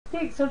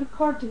mistakes are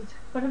recorded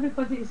for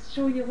everybody to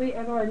show you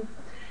later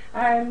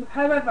on.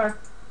 However,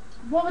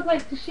 what I'd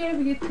like to share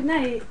with you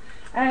tonight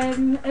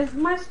is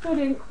my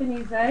story in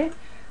Clunies,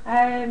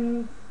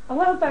 a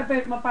little bit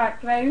about my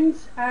background,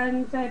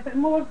 and but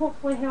more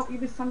hopefully help you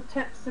with some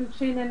tips and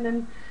training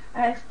and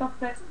stuff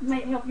that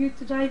might help you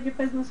to drive your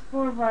business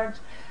forward.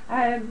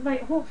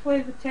 Right,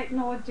 hopefully the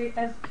technology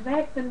is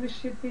correct and we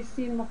should be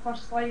seeing my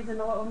first slide in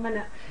a little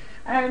minute.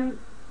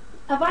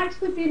 I've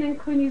actually been in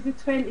Clunies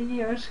 20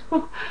 years.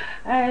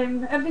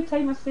 Every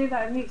time I say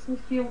that it makes me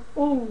feel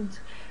old.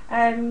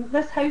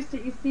 This house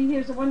that you see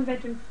here is a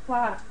one-bedroom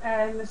flat.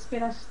 It's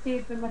where I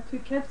stayed with my two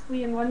kids,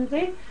 Lee and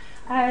Lindsay,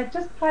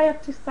 just prior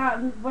to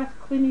starting with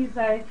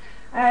Clunies.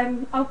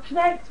 I'll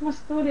correct my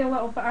story a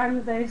little bit,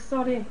 Andy.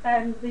 Sorry,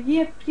 the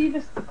year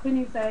previous to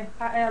Clunies I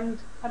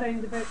earned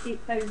around about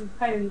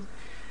 £8,000.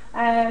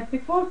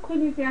 Before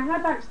Clunies I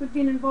had actually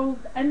been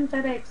involved in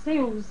direct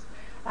sales.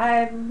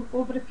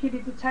 Over a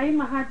period of time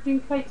I had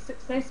been quite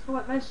successful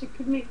at this. You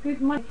could make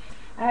good money,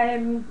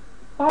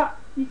 but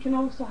you can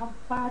also have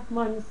bad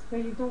months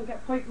where you don't get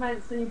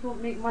appointments and you don't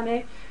make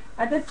money.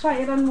 I did try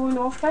to run my own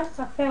office.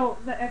 I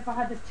felt that if I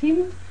had a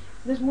team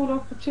there's more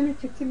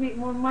opportunity to make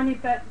more money,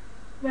 but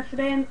with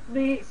rent,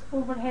 rates,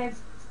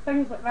 overheads,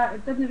 things like that,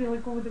 it didn't really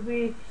go the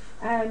way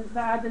that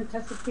I'd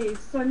anticipated.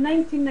 So in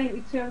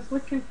 1992 I was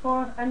looking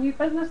for a new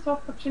business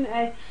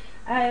opportunity,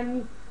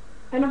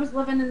 and I was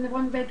living in the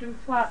one-bedroom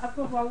flat. I've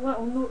got my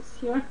little notes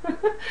here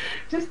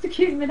just to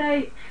keep me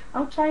right.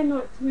 I'll try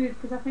not to move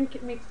because I think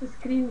it makes the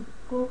screen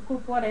go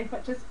blurry,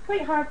 which is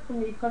quite hard for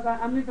me because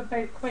I move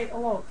about quite a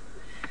lot.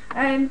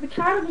 The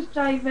car I was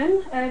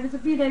driving was a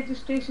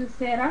re-registration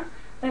Sarah.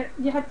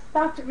 You had to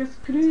start it with a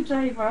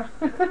screwdriver.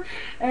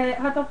 It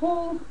had a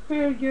hole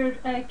where your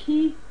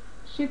key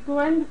should go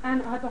in, and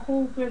it had a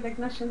hole where the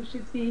ignition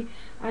should be,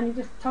 and you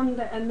just turned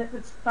it and it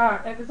would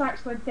start. It was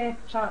actually a death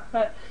trap,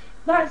 but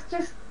that's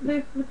just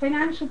the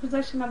financial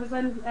position I was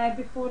in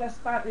before I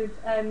started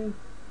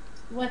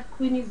with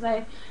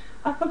Clunies.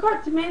 I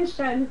forgot to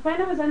mention,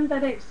 when I was in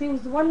direct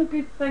sales, the one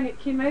good thing that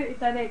came out of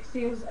direct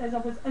sales is I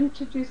was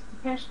introduced to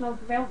personal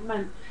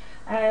development,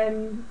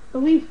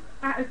 belief,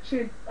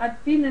 attitude.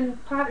 I'd been in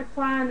Party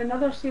Plan and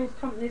other sales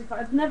companies, but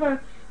I'd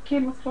never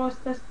came across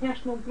this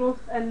personal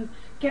growth and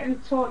getting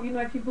taught, you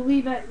know, if you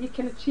believe it, you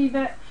can achieve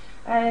it.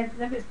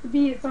 If it's to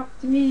be, it's up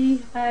to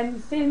me,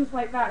 and sayings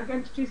like that. I got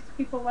introduced to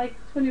people like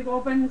Tony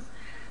Robbins,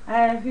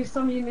 who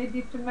some of you may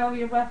be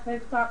familiar with.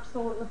 It's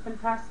absolutely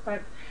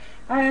fantastic.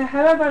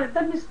 However, it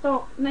didn't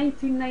stop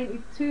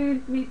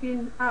 1992 me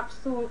being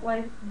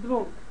absolutely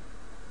broke.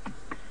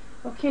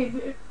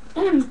 Okay,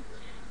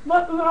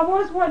 but I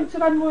was wanting to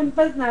run my own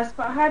business,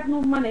 but I had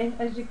no money,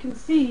 as you can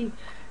see.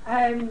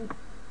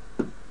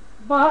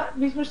 But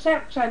we were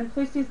searching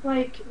places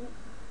like,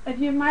 if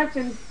you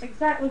imagine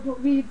exactly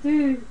what we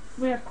do,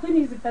 where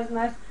Clunies'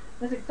 business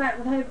was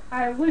exactly how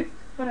I looked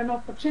for an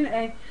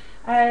opportunity.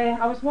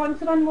 I was wanting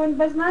to run my own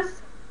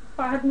business,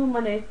 but I had no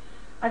money.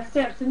 I'd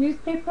searched the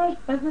newspapers,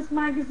 business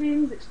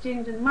magazines,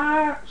 Exchange and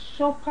Mart,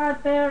 shop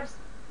adverts,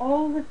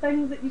 all the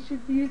things that you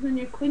should be using in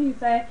your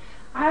Clunies.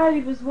 I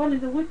was one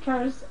of the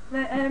lookers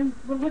that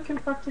we're looking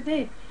for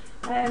today.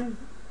 I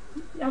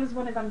was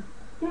one of them.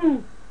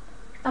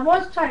 I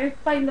was trying to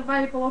find a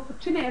viable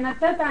opportunity, and I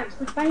did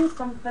actually find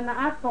something that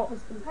I thought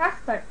was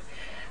fantastic.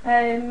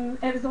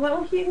 It was a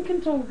little heating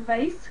control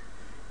device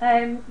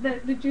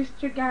that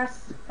reduced your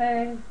gas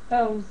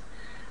bills.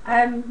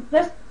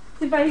 This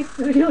device,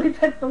 I really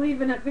did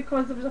believe in it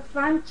because there was a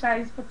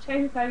franchise for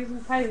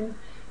 £10,000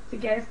 to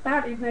get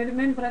started. Now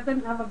remember, I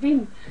didn't have a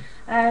bean,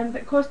 but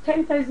it cost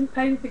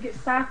 £10,000 to get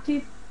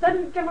started.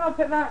 Didn't give up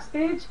at that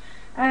stage.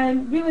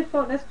 Really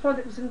thought this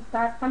product was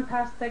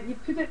fantastic. You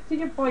put it to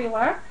your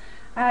boiler,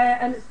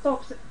 and it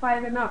stops it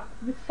firing up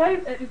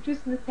without it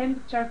reducing the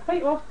temperature.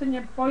 Quite often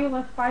your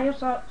boiler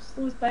fires up,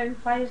 slows down,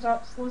 fires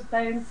up, slows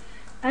down,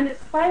 and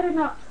it's firing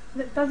up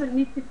that doesn't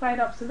need to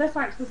fire up. So this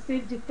actually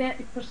saved you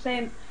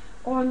 30%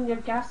 on your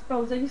gas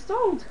bills. Are you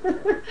sold?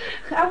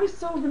 I was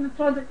sold in the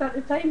product at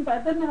the time, but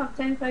I didn't have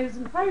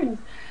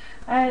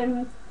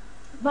 £10,000.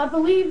 But I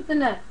believed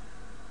in it,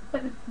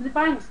 but the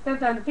banks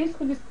didn't.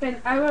 Basically we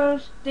spent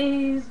hours,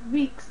 days,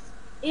 weeks,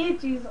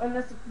 ages on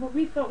this, what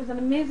we thought was an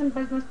amazing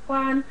business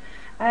plan.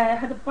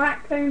 Had a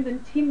background in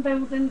team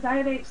building,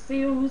 direct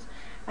sales.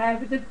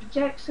 We did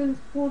projections,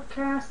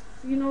 forecasts,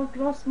 you know,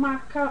 gross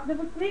markup. They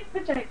were great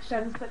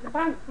projections, but the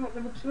bank thought they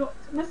were too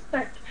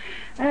optimistic.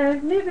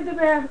 Maybe they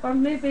were, or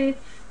maybe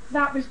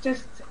that was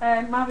just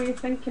my way of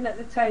thinking at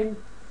the time.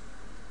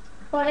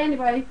 But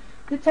anyway,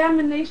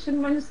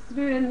 determination wins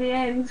through in the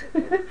end.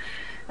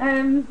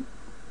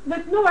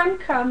 With no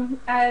income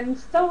and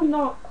still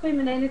not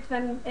claiming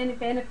anything, any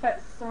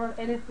benefits or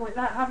anything like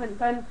that, haven't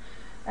done,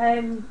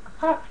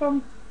 apart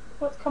from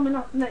what's coming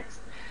up next.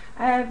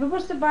 We were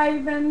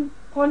surviving,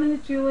 pawning the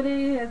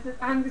jewellery, as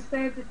Andy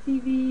said, the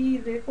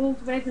TV, the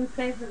old wedding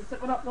presents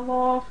that were up the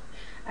loft,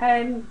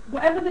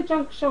 whatever the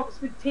junk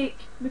shops would take,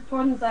 we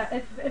pawned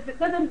it. If it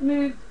didn't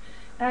move,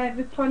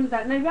 we pawned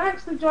it. Now we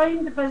actually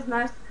joined the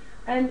business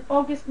in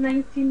August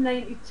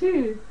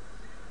 1992.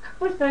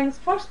 couple of things.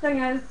 First thing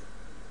is,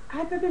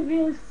 I didn't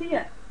really see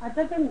it. I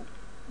didn't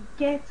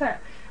get it.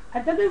 I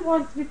didn't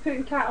want to be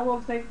putting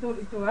catalogues out door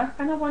to door,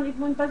 and I wanted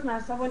my own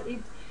business. I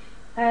wanted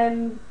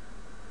um,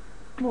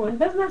 my own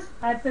business.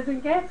 I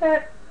didn't get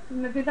it.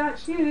 Maybe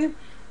that's you.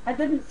 I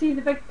didn't see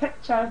the big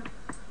picture.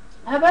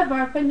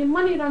 However, when the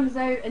money runs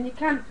out and you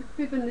can't put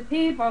food on the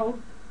table,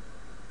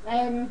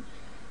 um,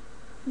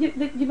 you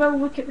will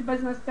look at the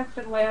business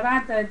differently, or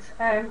I did.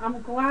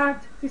 I'm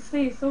glad to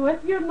say. So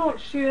if you're not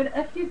sure,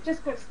 if you've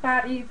just got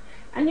started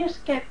and you're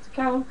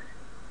sceptical,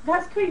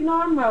 that's quite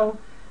normal.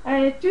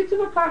 Due to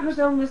my partner's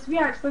illness, we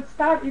actually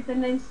started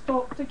and then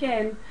stopped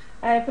again,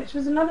 which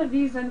was another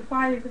reason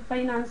why the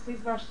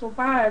finances were so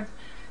bad.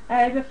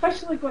 We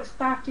officially got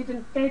started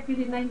in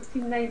February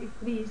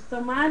 1993,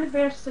 so my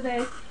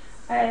anniversary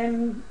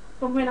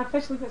from when I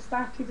officially got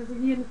started is a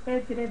year in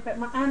February, but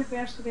my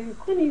anniversary in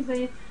Clean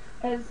Easy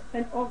is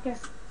in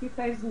August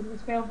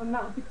 2012, and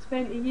that'll be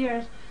 20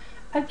 years.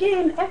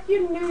 Again, if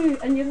you're new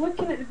and you're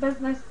looking at the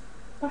business,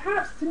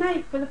 perhaps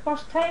tonight for the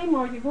first time,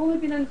 or you've only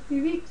been in a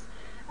few weeks,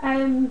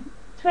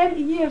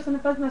 20 years in a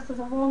business is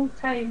a long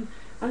time.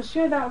 I'm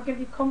sure that'll give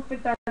you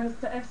confidence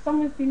that if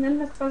someone's been in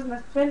this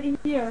business 20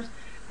 years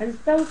and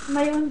still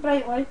smiling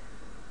brightly,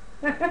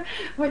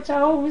 which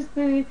I always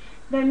do,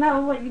 then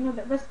that'll let you know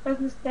that this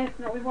business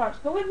definitely works.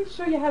 But let me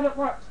show you how it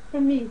works for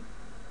me.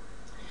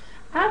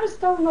 I was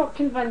still not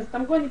convinced,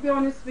 I'm going to be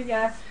honest with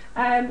you,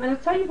 and I'll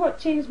tell you what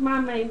changed my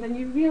mind, and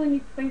you really need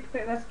to think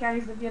about this,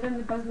 guys, if you're in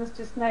the business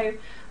just now.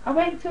 I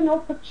went to an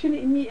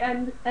opportunity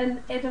meeting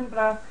in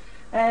Edinburgh.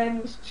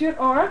 Stuart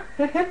Orr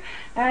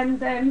and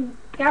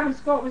Gavin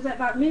Scott was at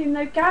that meeting.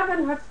 Now,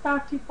 Gavin had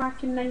started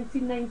back in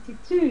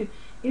 1992.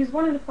 He was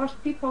one of the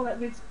first people that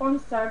we'd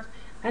sponsored,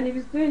 and he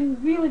was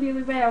doing really,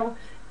 really well.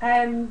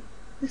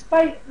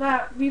 Despite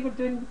that, we were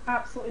doing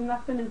absolutely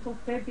nothing until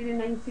February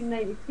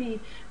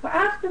 1993. But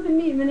after the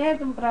meeting in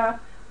Edinburgh,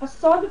 I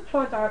saw the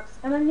products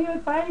and I knew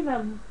I'd buy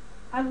them.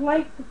 I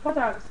liked the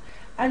products.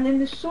 And then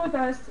they showed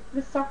us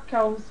the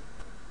circles.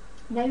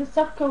 Now, the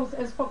circles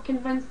is what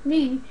convinced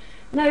me.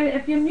 Now,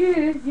 if you're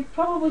new, you've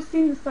probably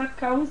seen the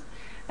circles.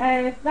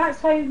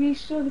 That's how we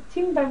show the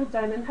team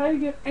building and how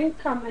your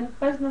income and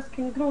business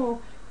can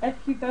grow if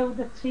you build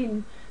a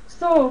team.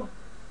 So,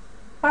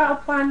 battle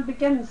plan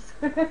begins.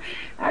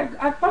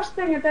 First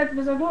thing I did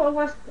was I wrote a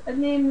list of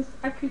names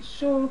I could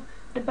show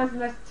the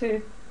business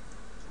to.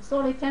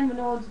 Sorry,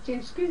 terminology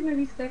change. Excuse me a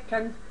wee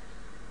second.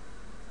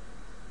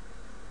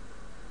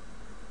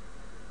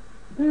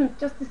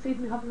 Just to save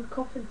me having a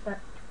coughing fit.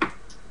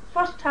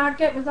 First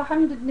target was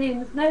 100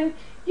 names. Now,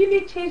 you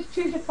may choose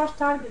your first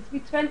target to be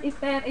 20,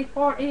 30,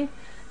 40.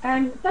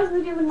 It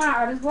doesn't really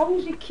matter as long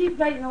as you keep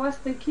writing a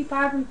list and keep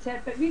adding to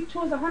it. But we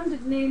chose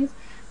 100 names.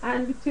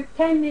 And we took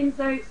 10 names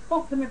out,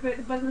 spoke to them about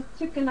the business,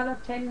 took another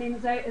 10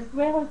 names out, as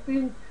well as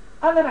doing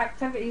other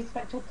activities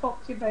which I'll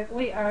talk to you about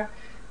later.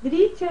 The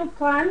retail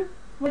plan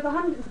was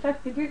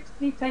 150 books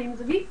 3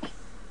 times a week.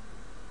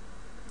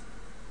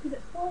 Did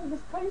it fall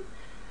this time?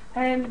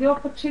 The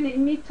opportunity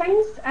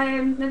meetings.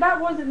 Now that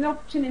wasn't the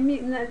opportunity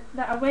meeting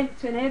that I went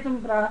to in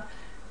Edinburgh.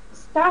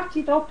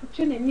 Started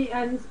opportunity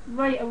meetings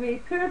right away.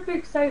 Put our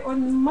books out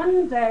on the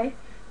Monday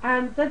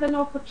and did an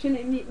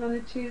opportunity meeting on the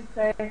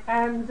Tuesday,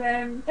 and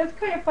it's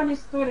quite a funny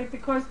story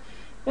because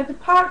at the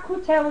Park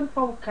Hotel in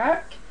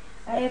Falkirk,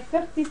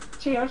 50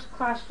 chairs,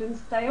 classroom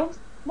style,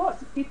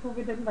 lots of people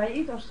we'd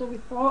invited, or so we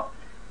thought,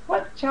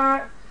 flip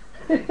chart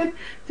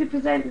to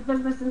present the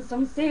business and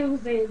some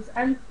sales aids,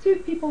 and 2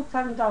 people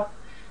turned up.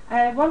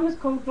 One was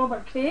called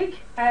Robert Craig.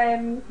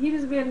 He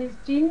was wearing his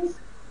jeans,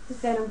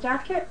 his denim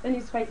jacket and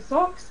his white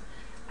socks,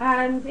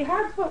 and he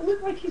had what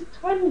looked like his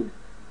twin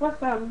with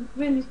him,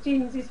 wearing his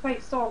jeans, his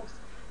white socks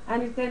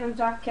and his denim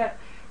jacket.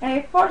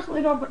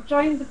 Fortunately, Robert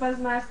joined the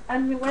business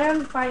and we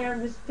learned by our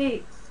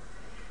mistakes.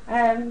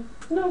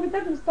 No, we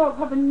didn't stop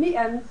having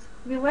meetings.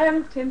 We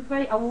learned to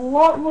invite a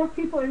lot more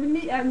people to the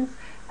meetings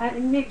and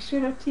to make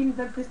sure our team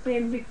did the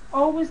same. We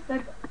always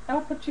did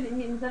opportunity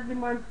meetings every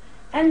month,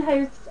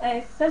 in-house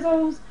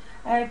sizzles,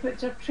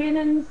 which are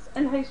trainings,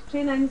 in-house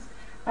trainings,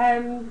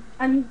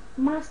 and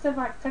massive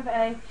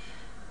activity.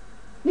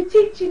 We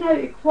teach you now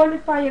to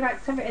quantify your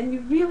activity, and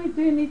you really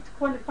do need to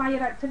quantify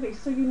your activity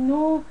so you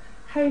know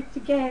how to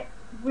get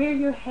where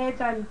you're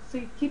heading. So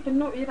you keep a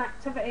note of your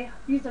activity,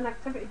 use an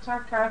activity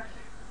tracker.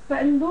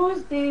 But in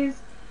those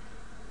days,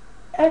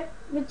 it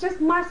was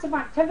just massive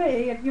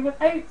activity. If you were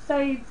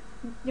outside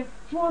your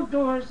 4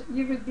 doors,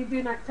 you would be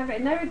doing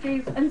activity.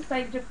 Nowadays,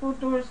 inside your 4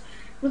 doors,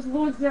 there's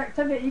loads of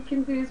activity you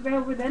can do as well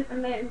with the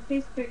internet and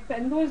Facebook. But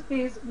in those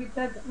days, we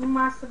did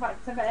massive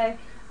activity.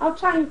 I'll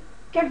try and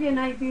give you an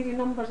idea of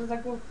numbers as I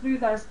go through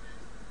this.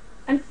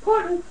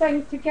 Important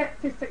thing to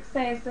get to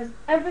success is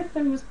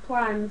everything was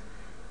planned.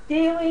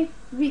 Daily,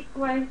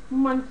 weekly,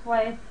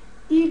 monthly,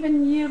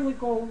 even yearly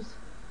goals.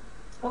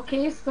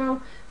 Okay,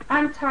 so,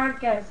 and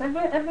targets.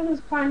 Everything was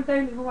planned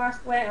down to the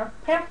last letter.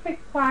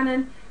 Perfect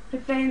planning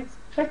prevents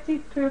pretty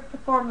poor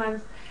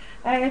performance.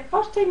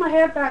 First time I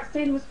heard that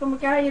saying was from a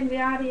guy in the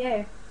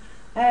RAF.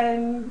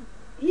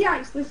 He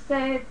actually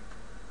said,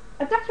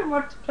 a different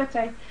word to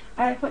pretty,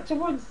 which I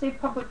won't say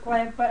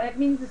publicly, but it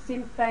means the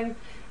same thing.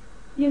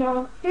 You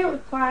know, fail to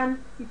plan,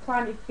 you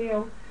plan to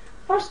fail.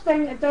 First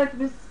thing I did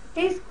was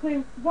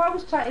basically what I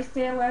was trying to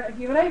say earlier. If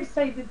you were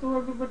outside the door,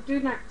 we were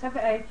doing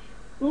activity.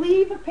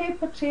 Leave a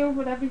paper trail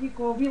wherever you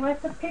go. We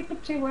left a paper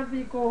trail wherever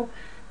you go.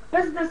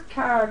 Business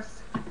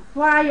cards,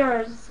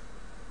 flyers,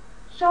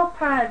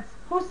 shop ads,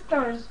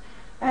 posters,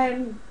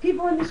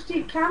 people on the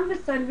street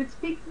canvassing would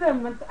speak to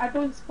them. And I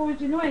don't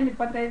suppose you know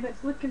anybody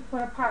that's looking for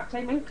a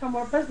part-time income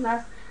or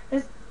business.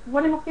 Is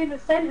one of my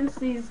favourite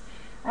sentences.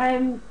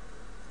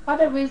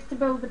 Other ways to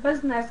build a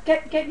business.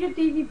 Get your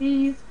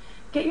DVDs,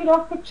 get your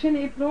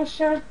opportunity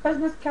brochures,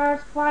 business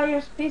cards,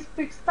 flyers,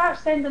 Facebook. Start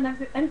sending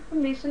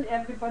information to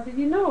everybody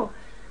you know.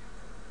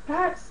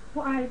 That's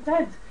what I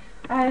did.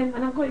 And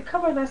I'm going to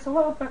cover this a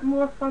little bit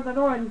more further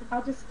on.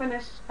 I'll just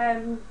finish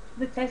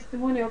the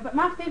testimonial. But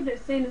my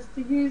favourite saying is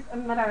to use a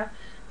mirror.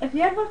 If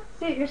you ever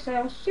say to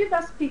yourself, should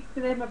I speak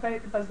to them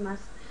about the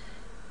business?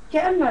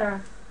 Get a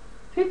mirror,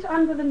 put it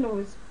under the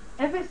nose.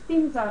 If it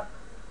steams up,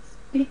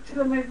 speak to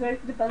them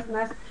about the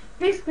business.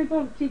 Basically,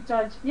 don't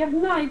prejudge. You have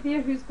no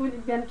idea who's going to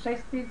be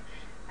interested.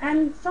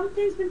 And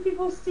sometimes when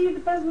people see the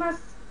business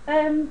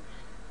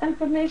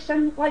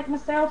information, like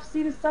myself,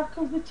 see the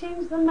circles, they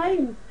change their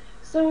mind.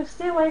 So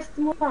say less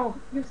to more. Well,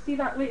 you'll see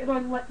that later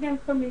on. Let the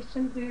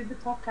information do the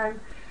talking.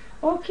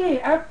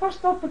 Okay, our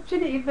first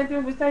opportunity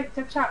video was out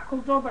to a chap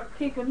called Robert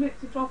Craig who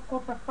looked to drop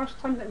off our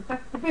first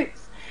 150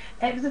 books.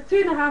 It was a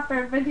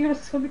 2.5-hour video,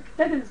 so we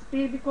didn't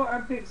stay, we got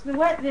our books. We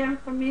let the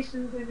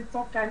information do the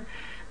talking.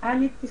 I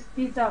need to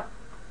speed up.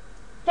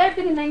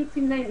 February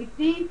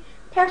 1993,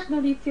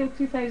 personal retail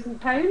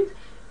 £2,000.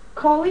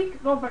 Colleague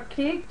Robert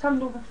Craig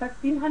turned over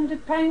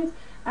 £1,500.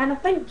 And I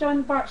think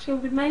John Birchall,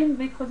 remind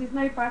me because he's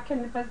now back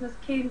in the business,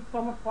 came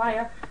from a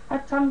flyer,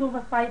 had turned over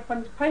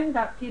 £500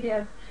 that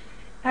period.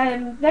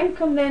 The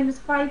income then was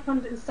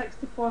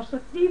 564.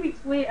 So 3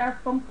 weeks later,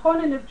 from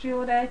pawning of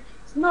jewellery,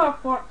 it's not a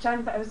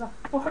fortune, but it was a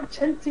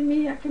fortune to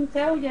me, I can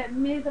tell you, it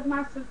made a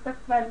massive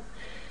difference.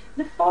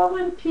 The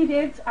following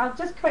period, I'll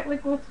just quickly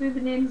go through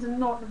the names and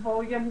not the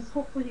volumes.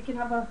 Hopefully you can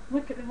have a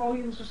look at the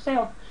volumes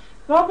yourself.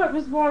 Robert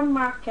was Warren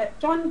Market,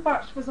 John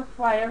Birch was a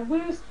flyer,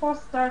 Lewis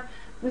Foster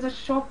was a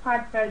shop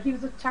advert, he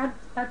was a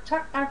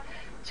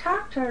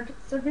chartered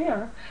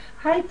surveyor.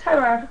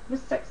 Hightower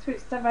was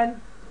 6'7",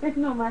 with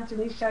no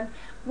imagination.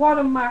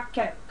 Warren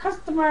Market,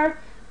 customer,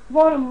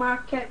 Warren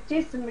Market,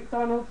 Jason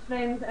Macdonald,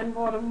 friend, and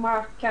Warren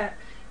Market.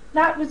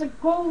 That was a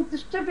gold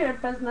distributor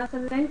business,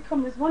 and the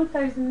income was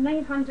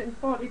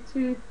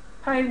 £1,942.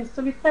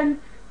 So within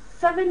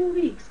 7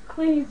 weeks,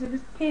 Cleansy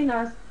was paying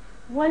us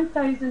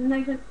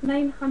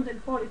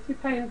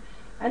 £1,942,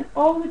 and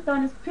all we've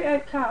done is put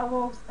out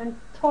catalogues and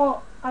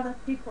taught other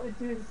people to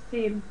do the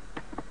same.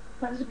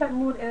 But there's a bit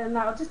more to it than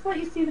that. I'll just let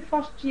you see the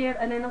first year,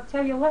 and then I'll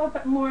tell you a little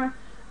bit more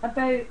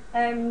about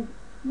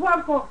what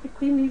I've got for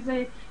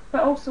Cleansy,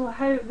 but also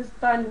how it was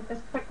done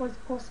as quickly as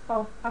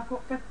possible. I've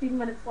got 15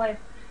 minutes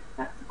left.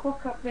 That's the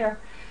clock up there.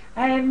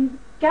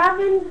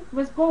 Gavin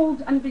was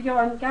gold and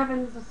beyond.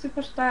 Gavin was a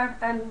superstar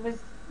and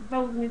was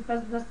building his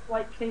business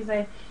like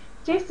crazy.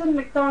 Jason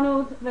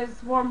Macdonald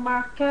was Warren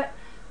Market,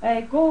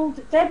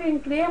 gold. Debbie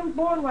and Graham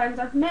Borland,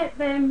 I'd met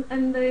them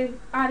in the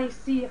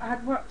RAC. I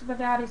had worked with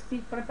the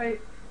RAC for about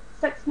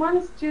 6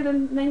 months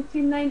during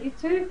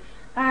 1992,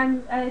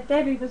 and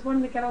Debbie was one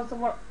of the girls that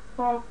worked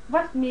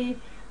with me,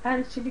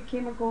 and she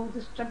became a gold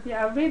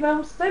distributor. Ray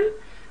Wilson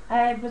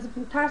was a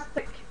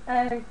fantastic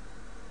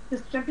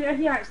distributor.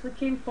 He actually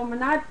came from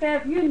an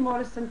advert. Ewan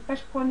Morrison,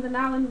 Fish Pond and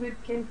Allenwood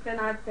came from an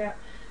advert.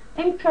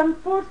 Income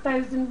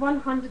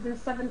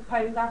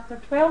 £4,107. After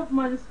 12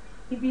 months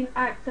he'd been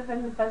active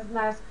in the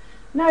business.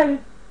 Now,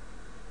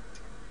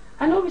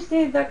 I know we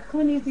say that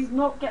Cleansy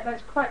not get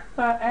rich quick,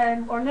 but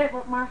or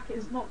network marketing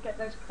is not get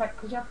rich quick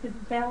because you have to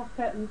develop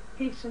it and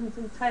patience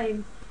and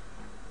time.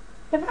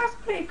 But that's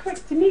pretty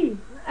quick to me.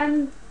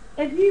 And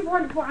if you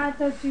want what I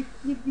did, you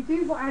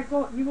do what I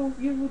got, you will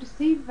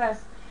receive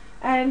this.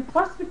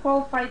 Plus we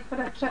qualified for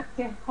a trip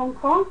to Hong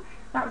Kong.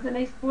 That was a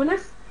nice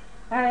bonus.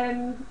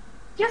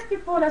 Just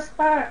before I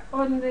start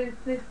on the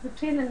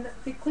training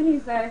at the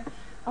Cleansy,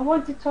 I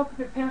want to talk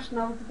about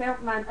personal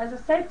development. As I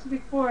said to you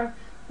before,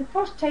 the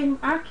first time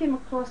I came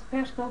across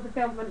personal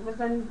development was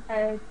in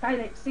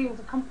direct sales,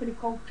 a company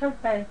called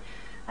Kirby.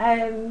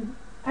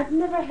 I'd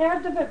never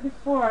heard of it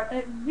before.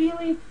 It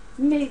really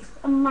makes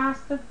a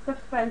massive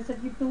difference.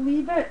 If you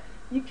believe it,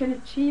 you can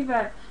achieve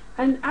it.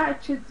 And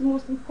attitude's the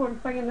most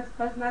important thing in this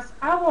business.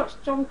 I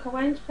watched John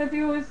Cullen's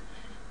videos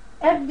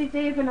every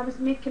day when I was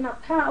making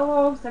up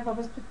catalogues, if I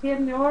was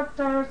preparing the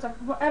orders, or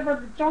whatever.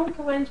 The John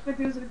Cullen's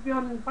videos would be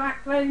on in the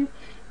background.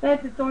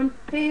 Read the Don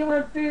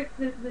Taylor book,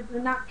 the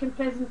napkin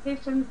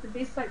presentations, the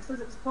basics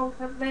as it was called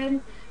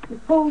then,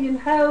 Napoleon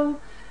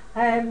Hill,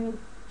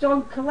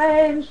 John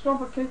Cullen,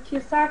 Robert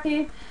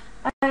Kiyosaki.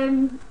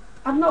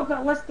 I've not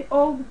got a list of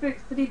all the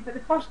books to read, but the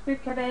first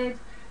book I read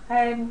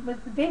was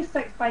The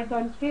Basics by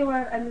Don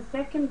Taylor, and the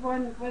second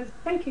one was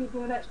Think and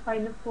Grow Rich by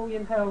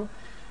Napoleon Hill.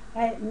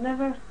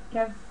 Never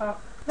give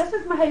up. This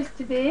is my house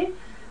today.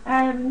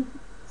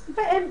 It's a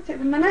bit empty at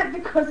the minute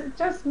because it's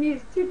just me,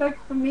 it's too big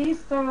for me,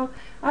 so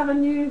I have a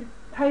new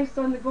house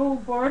on the goal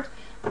board.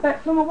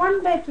 But from a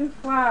one bedroom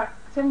flat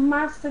to a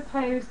massive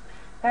house,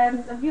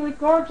 a really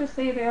gorgeous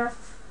area.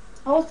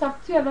 I also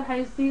have two other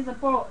houses I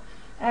bought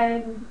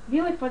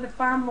really for the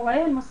family,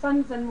 and my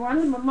son's in one,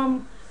 and my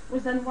mum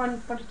was in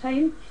one for a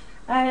time.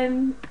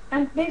 And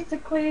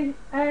basically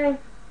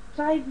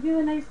drive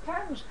really nice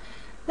cars.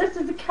 This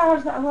is the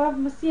cars that I love.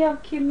 My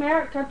CLK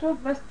Merc, I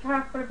drove this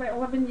car for about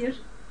 11 years,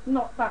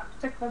 not that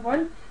particular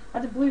one. I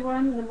had a blue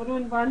one and a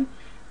maroon one.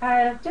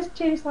 Just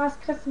changed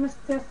last Christmas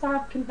to a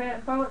Saab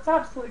convertible. It's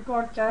absolutely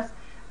gorgeous,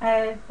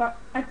 but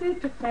I do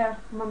prefer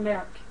my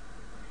Merc.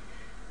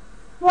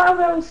 What I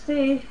will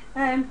say,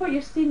 what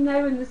you're seeing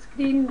now on the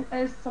screen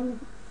is some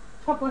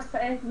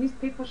publicity,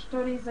 newspaper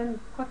stories and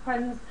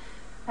clippings,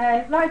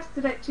 rags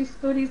to riches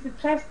stories. The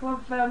press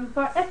love them,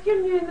 but if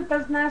you're new in the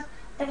business,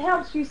 it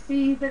helps you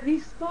see that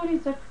these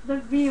stories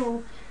they're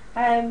real.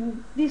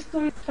 These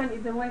stories are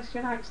printed unless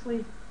you're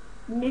actually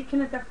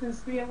making a difference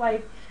for your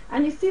life.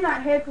 And you see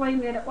that headline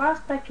there, at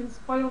last I can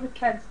spoil the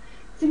kids.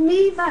 To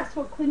me, that's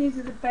what Clean Easy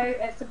is about.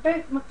 It's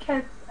about my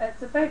kids,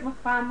 it's about my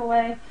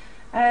family.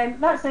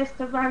 That's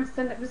Esther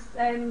Ranson. It was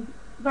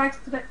Rags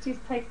to Riches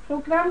type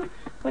programme,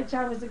 which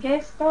I was a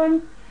guest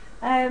on.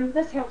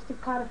 This helps to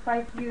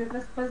clarify for you that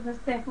this business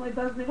definitely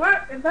doesn't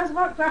work. It does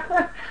work.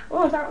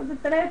 Oh, that was a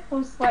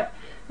dreadful slip.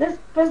 This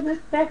business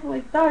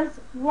definitely does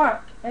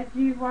work if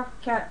you work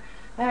it.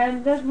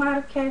 There's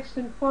Marrakesh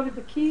and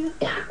Florida Keys.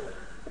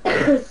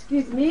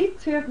 Excuse me,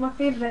 two of my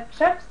favourite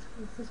trips.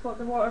 This is what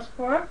the water's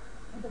for,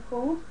 the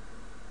cold.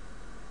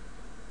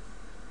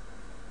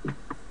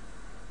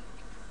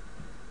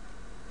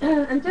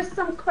 And just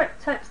some quick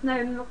tips now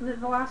in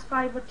the last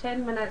 5 or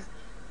 10 minutes.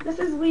 This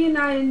is Lee and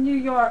I in New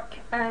York.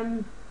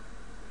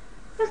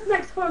 This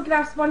next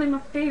photograph's one of my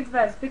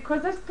favourites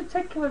because this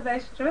particular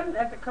restaurant,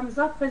 if it comes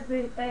up, is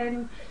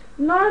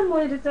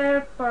normally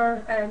reserved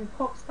for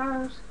pop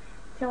stars,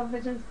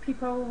 television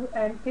people,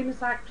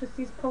 famous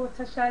actresses,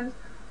 politicians,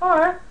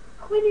 or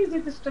Clean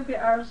Easy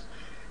distributors,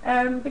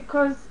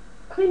 because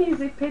Clean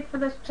Easy paid for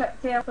this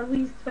trip there for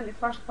Lee's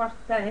 21st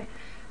birthday.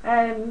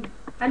 And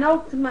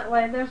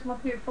ultimately, there's my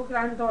beautiful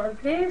granddaughter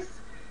Grace,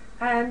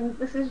 and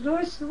this is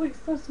Rose. She looks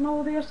so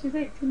small there, she's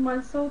 18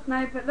 months old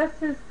now, but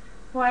this is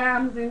why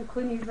I'm doing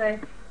Clean Easy.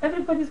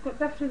 Everybody's got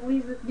different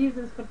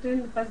reasons for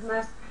doing the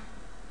business.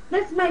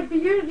 This might be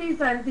your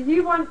reason. Do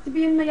you want to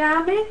be in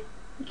Miami?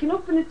 You can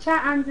open the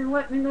chat and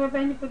let me know if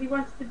anybody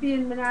wants to be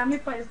in Miami,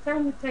 but it's still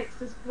in the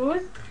Texas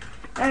Bros.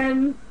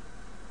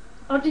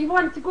 Or do you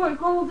want to go to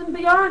Gold and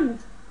Beyond?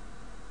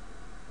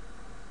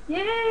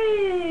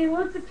 Yay!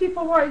 Loads of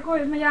people want to go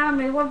to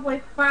Miami.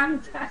 Lovely,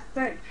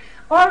 fantastic.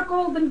 Or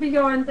Gold and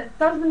Beyond. It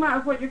doesn't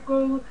matter what your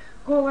goal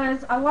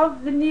is. I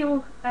love the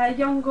Neil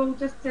Young goal,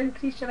 just to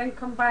increase your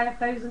income by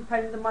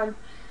 £1,000 a month.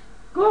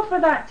 Go for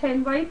that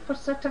 10 right for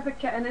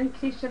certificate and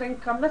increase your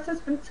income. This is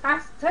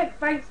fantastic.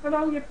 Thanks for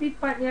all your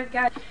feedback there,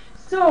 guys.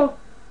 So,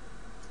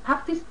 I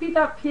have to speed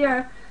up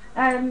here.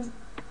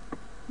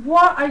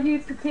 What are you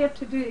prepared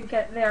to do to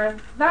get there?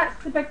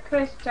 That's the big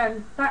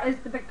question. That is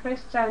the big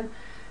question.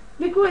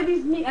 We go to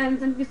these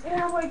meetings and we say, oh,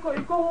 I want to go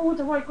to Gold,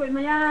 I want to go to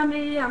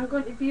Miami, I'm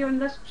going to be on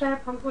this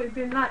trip, I'm going to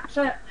be on that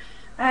trip.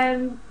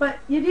 But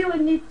you really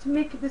need to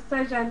make a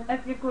decision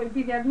if you're going to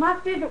be there. My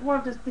favourite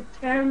word is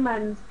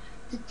determined.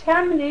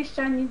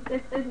 Determination.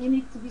 You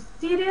need to be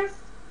serious,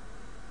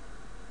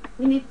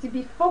 you need to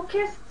be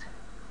focused,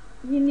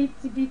 you need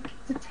to be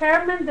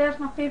determined, there's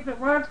my favourite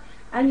word,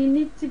 and you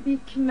need to be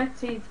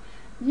committed.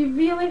 You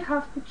really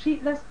have to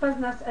treat this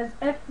business as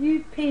if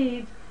you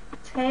paid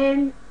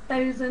 £10,000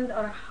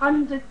 or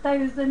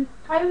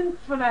 £100,000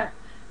 for it.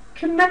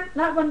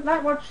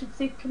 That word should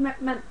say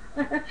commitment.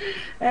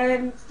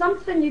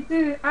 Something you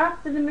do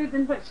after the mood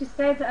in which you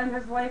said it and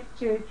has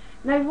left you.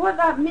 Now what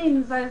that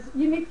means is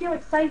you may feel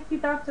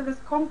excited after this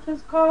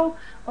conference call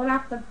or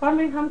after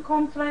Birmingham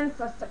conference,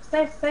 a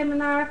success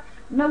seminar,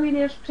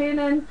 millionaires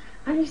training,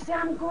 and you say,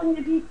 I'm going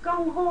to be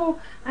gung-ho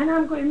and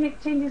I'm going to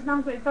make changes and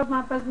I'm going to build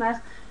my business.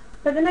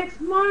 But the next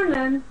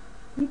morning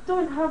you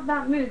don't have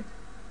that mood.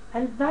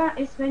 And that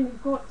is when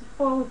you've got to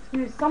follow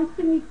through.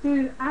 Something you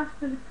do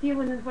after the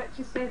feeling in which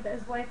you said it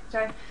has left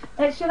you.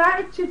 It's your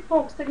attitude,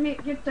 folks, that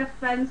make your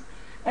difference.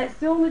 It's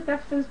the only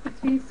difference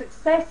between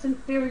success and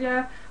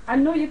failure. I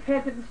know you've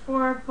heard it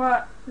before,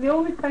 but the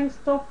only thing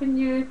stopping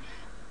you,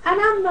 and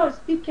I'm not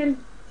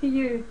speaking to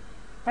you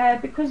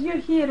because you're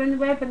here in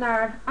the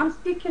webinar, I'm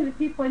speaking to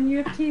people in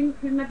your team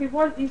who maybe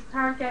want these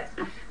targets.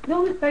 The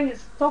only thing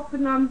that's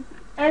stopping them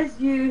is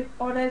you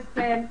or is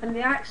them and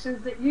the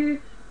actions that you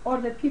or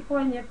the people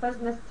in your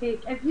business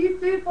take. If you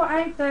do what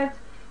I did,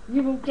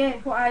 you will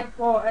get what I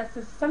got. It's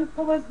as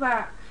simple as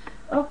that.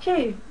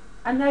 Okay,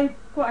 I now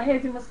got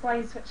ahead of my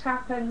slides, which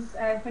happens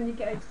when you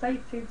get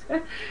excited.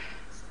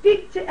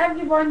 Speak to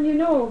everyone you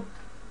know.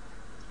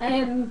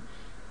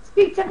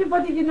 Speak to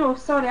everybody you know.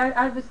 Sorry,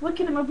 I was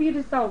looking at my wee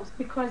results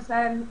because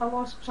I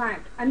lost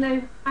track. And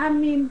now, I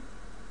mean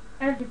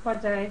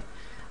everybody.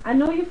 I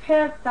know you've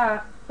heard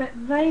that, but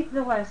write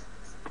the list.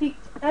 speak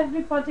to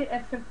everybody.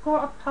 If they've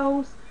got a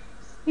pulse,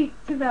 speak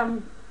to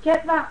them.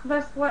 Get that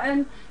bracelet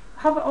in,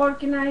 have it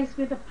organised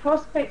with a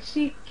prospect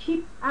sheet,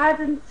 keep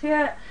adding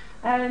to it.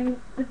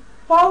 The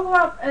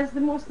follow-up is the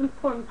most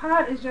important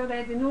part, as you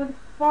already know. The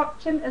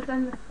fortune is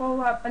in the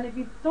follow-up, and if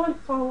you don't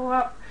follow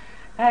up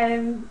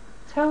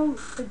till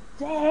the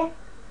death,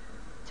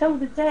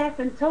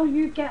 until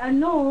you get a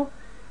no,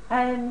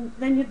 then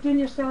you're doing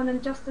yourself an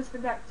injustice for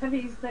the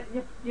activities that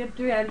you're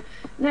doing.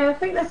 Now, I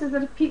think this is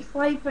a repeat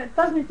slide, but it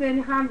doesn't do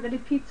any harm to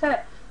repeat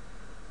it.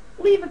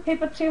 Leave a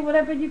paper trail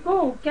wherever you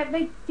go. Get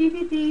the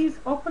DVDs,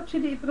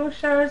 opportunity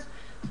brochures,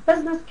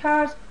 business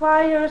cards,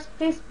 flyers,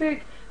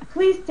 Facebook.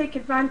 Please take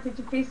advantage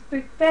of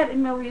Facebook. 30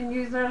 million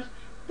users.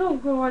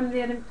 Don't go on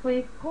there and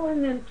play. Go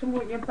on there and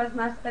promote your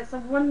business. It's a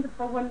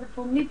wonderful,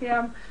 wonderful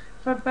medium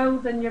for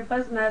building your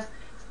business.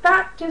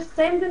 Start just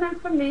sending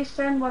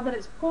information, whether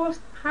it's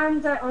post,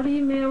 hand it, or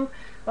email,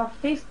 or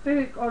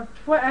Facebook, or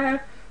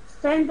Twitter.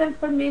 Send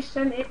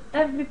information to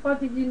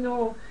everybody you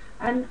know.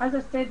 And as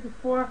I said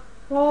before,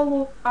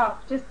 follow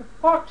up. Just the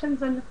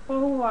fortunes and the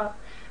follow up.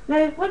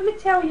 Now, let me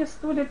tell you a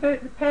story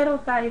about the pearl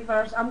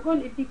divers. I'm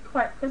going to be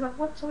quick because I've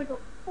literally got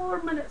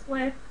 4 minutes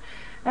left.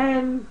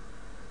 The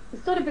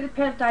story about the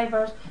pearl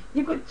divers.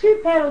 You've got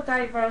 2 pearl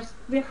divers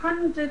with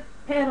 100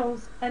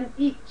 pearls in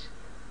each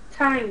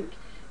tank.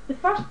 The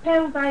first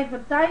pearl diver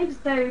dives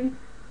down,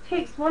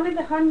 takes one of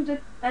the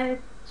 100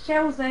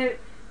 shells out,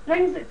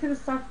 brings it to the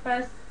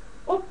surface,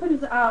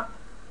 opens it up,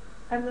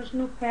 and there's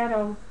no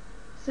pearl.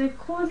 So he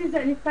closes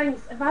it and he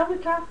thinks, if I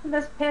look after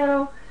this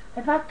pearl,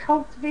 if I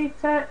cultivate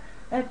it,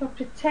 if I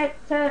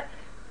protect it,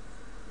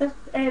 this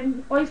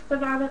oyster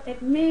rather,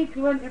 it may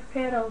grow into a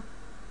pearl.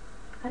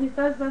 And he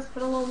does this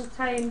for a long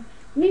time.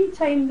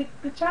 Meantime,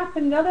 the chap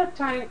in the other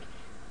tank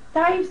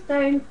dives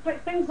down,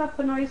 brings up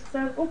an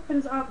oyster,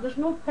 opens it up, there's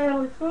no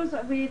pearl, he throws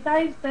it away,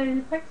 dives down,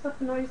 he picks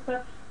up an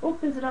oyster,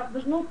 opens it up,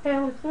 there's no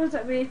pearl, he throws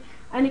it away,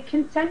 and he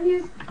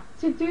continues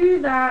to do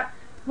that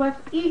with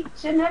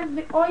each and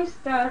every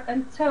oyster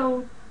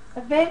until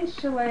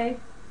eventually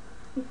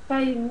he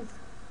finds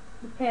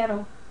the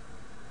pearl.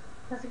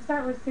 That's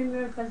exactly the same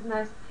with our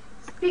business.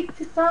 Speak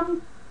to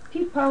some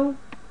people,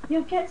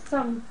 you'll get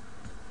some.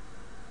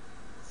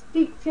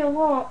 Speak to a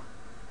lot,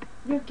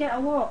 you'll get a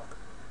lot.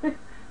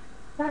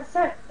 That's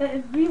it.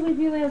 It really,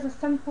 really is a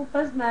simple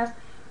business.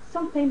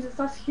 Sometimes it's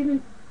us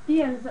human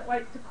beings that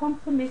like to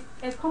complicate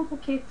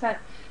it.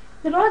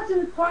 The odds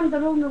and the pond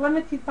are only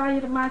limited by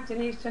your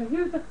imagination.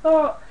 Who would have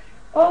thought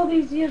all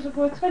these years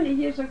ago, 20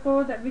 years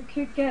ago, that we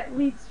could get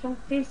leads from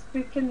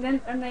Facebook and the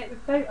internet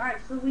without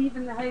actually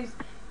leaving the house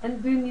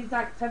and doing these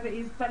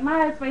activities? But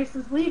my advice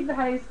is leave the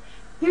house,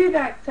 do the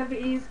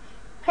activities,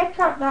 pick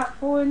up that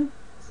phone,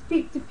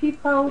 speak to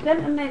people. The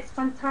internet's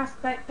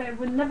fantastic, but it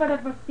will never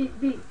ever beat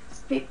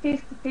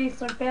face to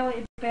face or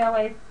belly to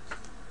belly.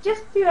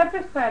 Just do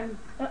everything.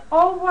 It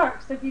all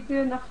works if you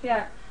do enough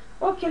yet.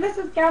 Okay, this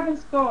is Gavin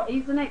Scott.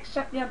 He's an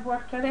ex-shipyard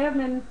worker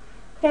earning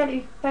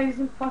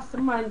 30,000 plus a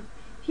month.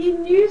 He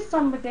knew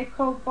somebody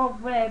called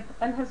Bob Webb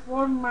in his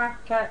warm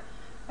market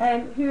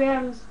who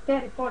earns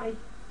 30, 40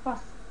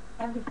 plus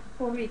every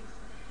 4 weeks.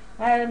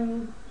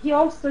 He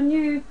also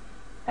knew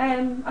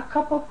a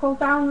couple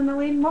called Alan and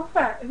Elaine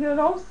Muffet who are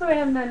also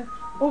earning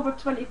over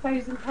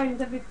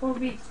 £20,000 every 4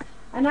 weeks.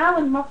 And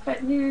Alan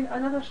Muffet knew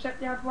another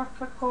shipyard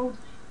worker called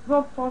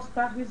Rob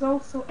Foster who's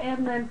also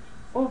earning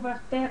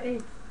over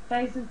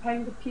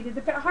 £30,000 a period.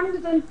 About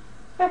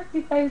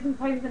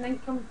 £150,000 in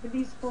income for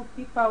these 4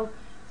 people.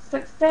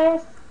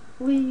 Success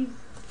leaves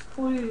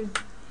clues.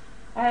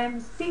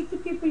 Speak to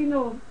people you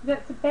know.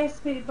 That's the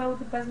best way to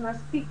build a business.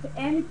 Speak to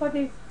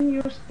anybody in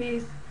your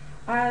space.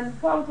 And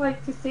what I would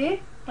like to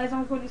say is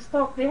I'm going to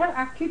stop there.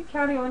 I could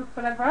carry on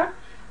forever,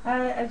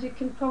 as you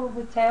can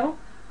probably tell.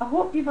 I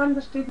hope you've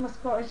understood my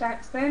Scottish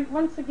accent.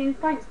 Once again,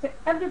 thanks to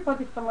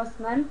everybody for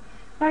listening.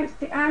 Thanks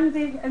to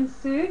Andy and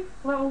Sue,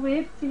 little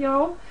wave to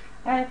y'all,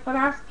 for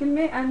asking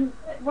me. And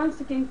once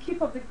again,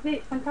 keep up the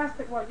great,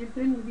 fantastic work you're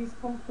doing with these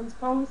conference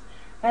calls.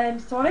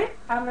 Sorry,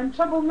 I'm in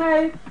trouble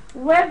now.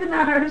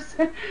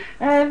 Webinars.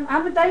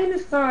 I'm a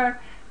dinosaur.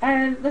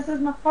 This is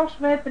my first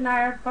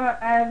webinar,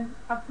 but I've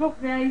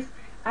broke the ice,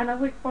 and I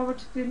look forward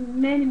to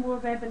doing many more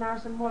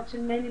webinars and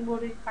watching many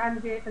more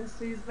Andy and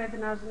Sue's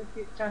webinars in the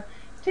future.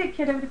 Take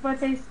care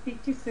everybody,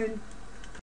 speak to you soon.